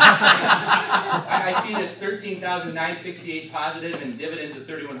I see this 13,968 positive and dividends of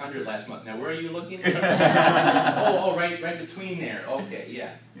 3,100 last month. Now, where are you looking? right between there. Okay,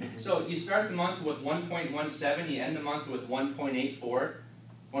 yeah. So you start the month with 1.17, you end the month with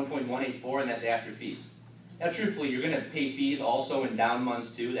 1.184, and that's after fees. Now, truthfully, you're going to pay fees also in down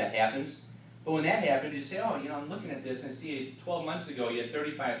months too. That happens. But when that happens, you say, oh, you know, I'm looking at this and I see 12 months ago you had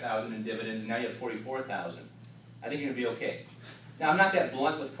 35,000 in dividends, and now you have 44,000. I think you're going to be okay. Now, I'm not that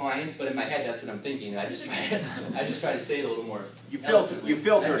blunt with clients, but in my head, that's what I'm thinking. I just try to say it a little more. You filter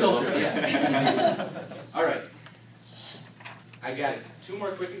it a little bit. Yeah. All right. I got 2 more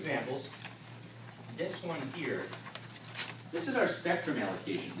quick examples. This one here, this is our spectrum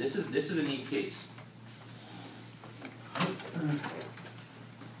allocation. This is a neat case.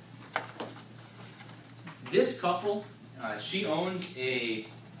 This couple, she owns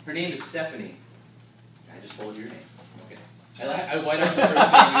her name is Stephanie. I just told you your name. Okay. I white out the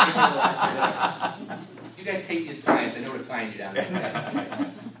first name. You give me the last name. You guys take these clients. I know where to find you down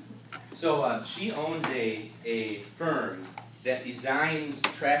there. So she owns a firm that designs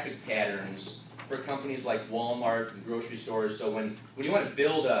traffic patterns for companies like Walmart and grocery stores. So when you want to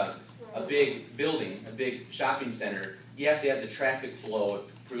build a big building, a big shopping center, you have to have the traffic flow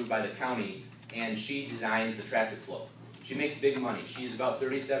approved by the county, and she designs the traffic flow. She makes big money. She's about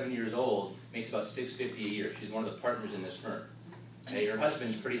 37 years old, makes about $650 a year. She's one of the partners in this firm. And her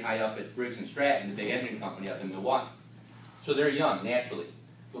husband's pretty high up at Briggs & Stratton, the big engine company up in Milwaukee. So they're young, naturally.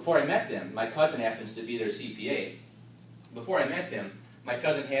 Before I met them, my cousin happens to be their CPA. Before I met them, my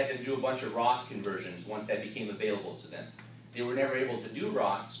cousin had them do a bunch of Roth conversions once that became available to them. They were never able to do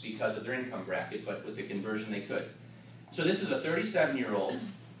Roths because of their income bracket, but with the conversion they could. So this is a 37-year-old,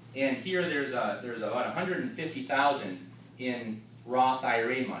 and here there's about $150,000 in Roth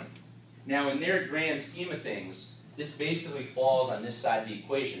IRA money. Now, in their grand scheme of things, this basically falls on this side of the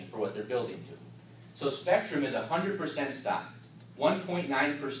equation for what they're building to. So Spectrum is 100% stock,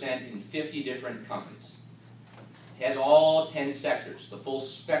 1.9% in 50 different companies. It has all 10 sectors, the full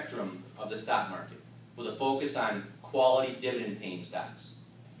spectrum of the stock market, with a focus on quality dividend-paying stocks.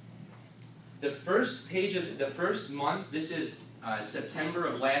 The first page of the first month, this is September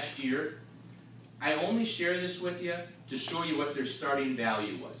of last year. I only share this with you to show you what their starting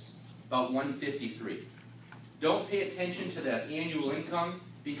value was, about 153. Don't pay attention to the annual income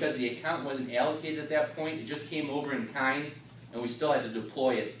because the account wasn't allocated at that point. It just came over in kind, and we still had to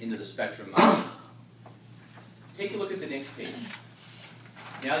deploy it into the Spectrum model. Take a look at the next page.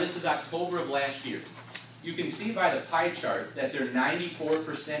 Now this is October of last year. You can see by the pie chart that they're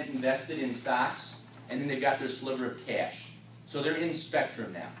 94% invested in stocks, and then they've got their sliver of cash. So they're in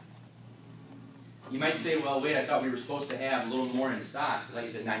Spectrum now. You might say, well, wait, I thought we were supposed to have a little more in stocks. I thought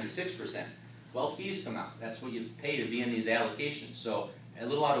you said 96%. Well, fees come out. That's what you pay to be in these allocations. So a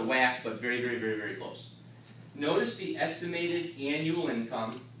little out of whack, but very, very, very, very close. Notice the estimated annual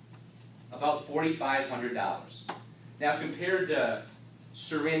income, about $4,500. Now, compared to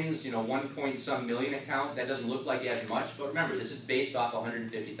Serin's, 1 point some million account, that doesn't look like as much, but remember, this is based off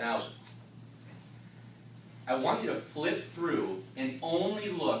 150,000. I want you to flip through and only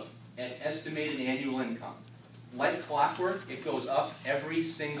look at estimated annual income. Like clockwork, it goes up every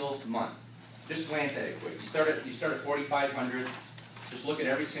single month. Just glance at it quick. You start at 4,500. Just look at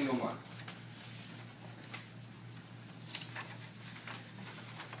every single month.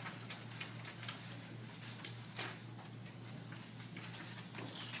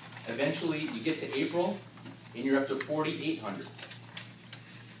 Eventually, you get to April, and you're up to 4,800.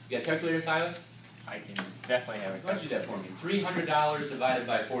 You got a calculator, Tyler? I can definitely have it. Why don't you do that for me? $300 divided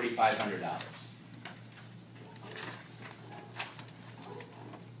by $4,500.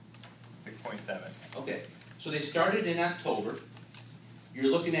 6.7. Okay, so they started in October.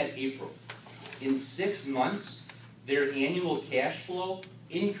 You're looking at April. In 6 months, their annual cash flow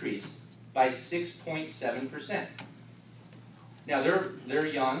increased by 6.7%. Now they're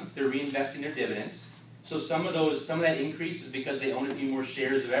young, they're reinvesting their dividends. So some of that increase is because they own a few more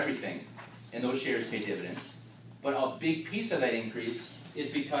shares of everything, and those shares pay dividends. But a big piece of that increase is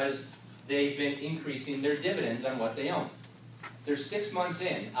because they've been increasing their dividends on what they own. They're 6 months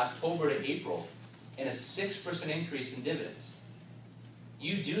in, October to April, and a 6% increase in dividends.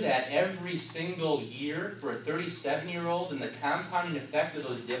 You do that every single year for a 37-year-old, and the compounding effect of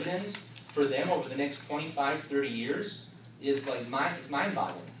those dividends for them over the next 25, 30 years is like it's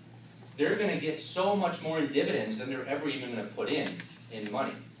mind-boggling. They're going to get so much more in dividends than they're ever even going to put in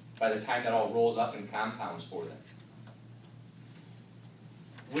money by the time that all rolls up and compounds for them.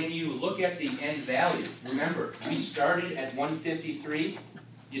 When you look at the end value, remember, we started at 153.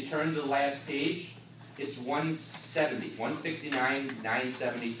 You turn to the last page. it's 170, 169,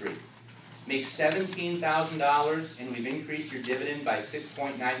 973. Make $17,000 and we've increased your dividend by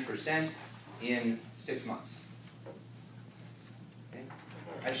 6.9% in 6 months. Okay.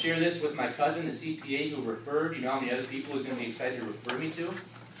 I share this with my cousin, the CPA who referred. You know how many other people he's going to be excited to refer me to?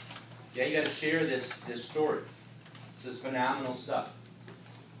 Yeah, you got to share this story. This is phenomenal stuff.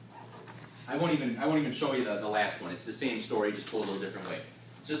 I won't even show you the last one. It's the same story, just told a little different way.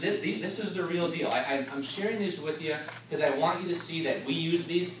 So this is the real deal. I'm sharing this with you because I want you to see that we use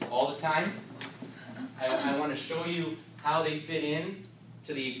these all the time. I want to show you how they fit in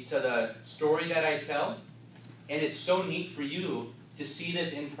to the story that I tell. And it's so neat for you to see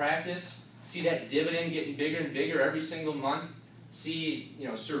this in practice, see that dividend getting bigger and bigger every single month, see, you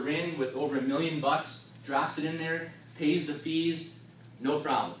know, Surin with over $1 million, drops it in there, pays the fees, no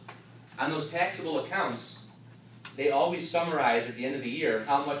problem. On those taxable accounts, they always summarize at the end of the year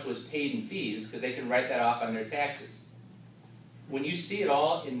how much was paid in fees because they can write that off on their taxes. When you see it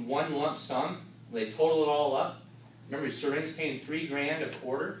all in one lump sum, when they total it all up, remember Surin's paying $3 grand a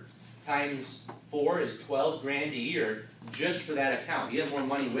quarter, times 4 is 12 grand a year just for that account. He has more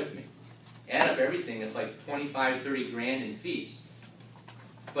money with me. Add up everything, it's like 25, 30 grand in fees.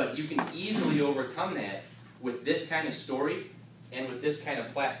 But you can easily overcome that with this kind of story and with this kind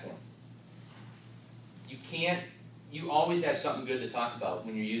of platform. You always have something good to talk about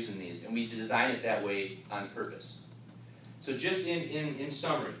when you're using these, and we design it that way on purpose. So just in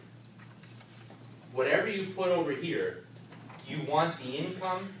summary, whatever you put over here, you want the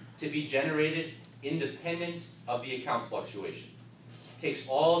income to be generated independent of the account fluctuation. It takes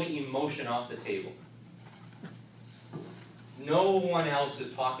all the emotion off the table. No one else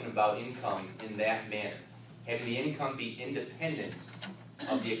is talking about income in that manner, having the income be independent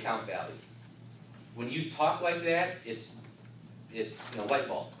of the account value. When you talk like that, it's you know, light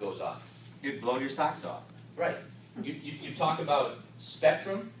bulb goes off. You'd blow your socks off. Right. You talk about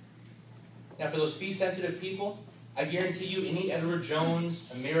spectrum. Now for those fee-sensitive people, I guarantee you any Edward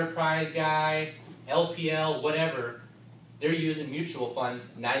Jones, Ameriprise guy, LPL, whatever, they're using mutual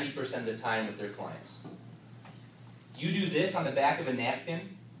funds 90% of the time with their clients. You do this on the back of a napkin,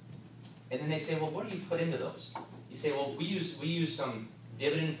 and then they say, well, what do you put into those? You say, well, we use some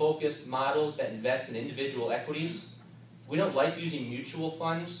dividend-focused models that invest in individual equities. We don't like using mutual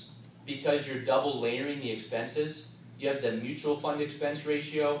funds because you're double layering the expenses. You have the mutual fund expense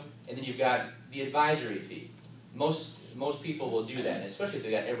ratio, and then you've got the advisory fee. Most people will do that, and especially if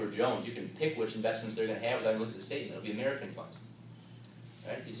they got Edward Jones. You can pick which investments they're going to have without looking at the statement. It'll be American funds.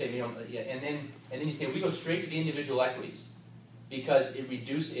 Right? You say, you know, yeah, and then you say we go straight to the individual equities because it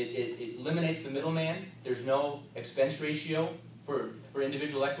eliminates the middleman. There's no expense ratio for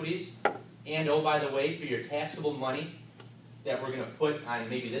individual equities, and oh, by the way, for your taxable money that we're going to put on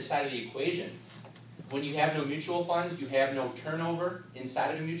maybe this side of the equation, when you have no mutual funds, you have no turnover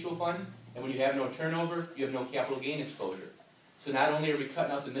inside of a mutual fund, and when you have no turnover, you have no capital gain exposure. So not only are we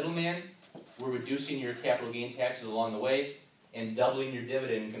cutting out the middleman, we're reducing your capital gain taxes along the way and doubling your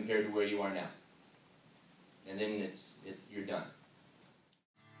dividend compared to where you are now. And then you're done.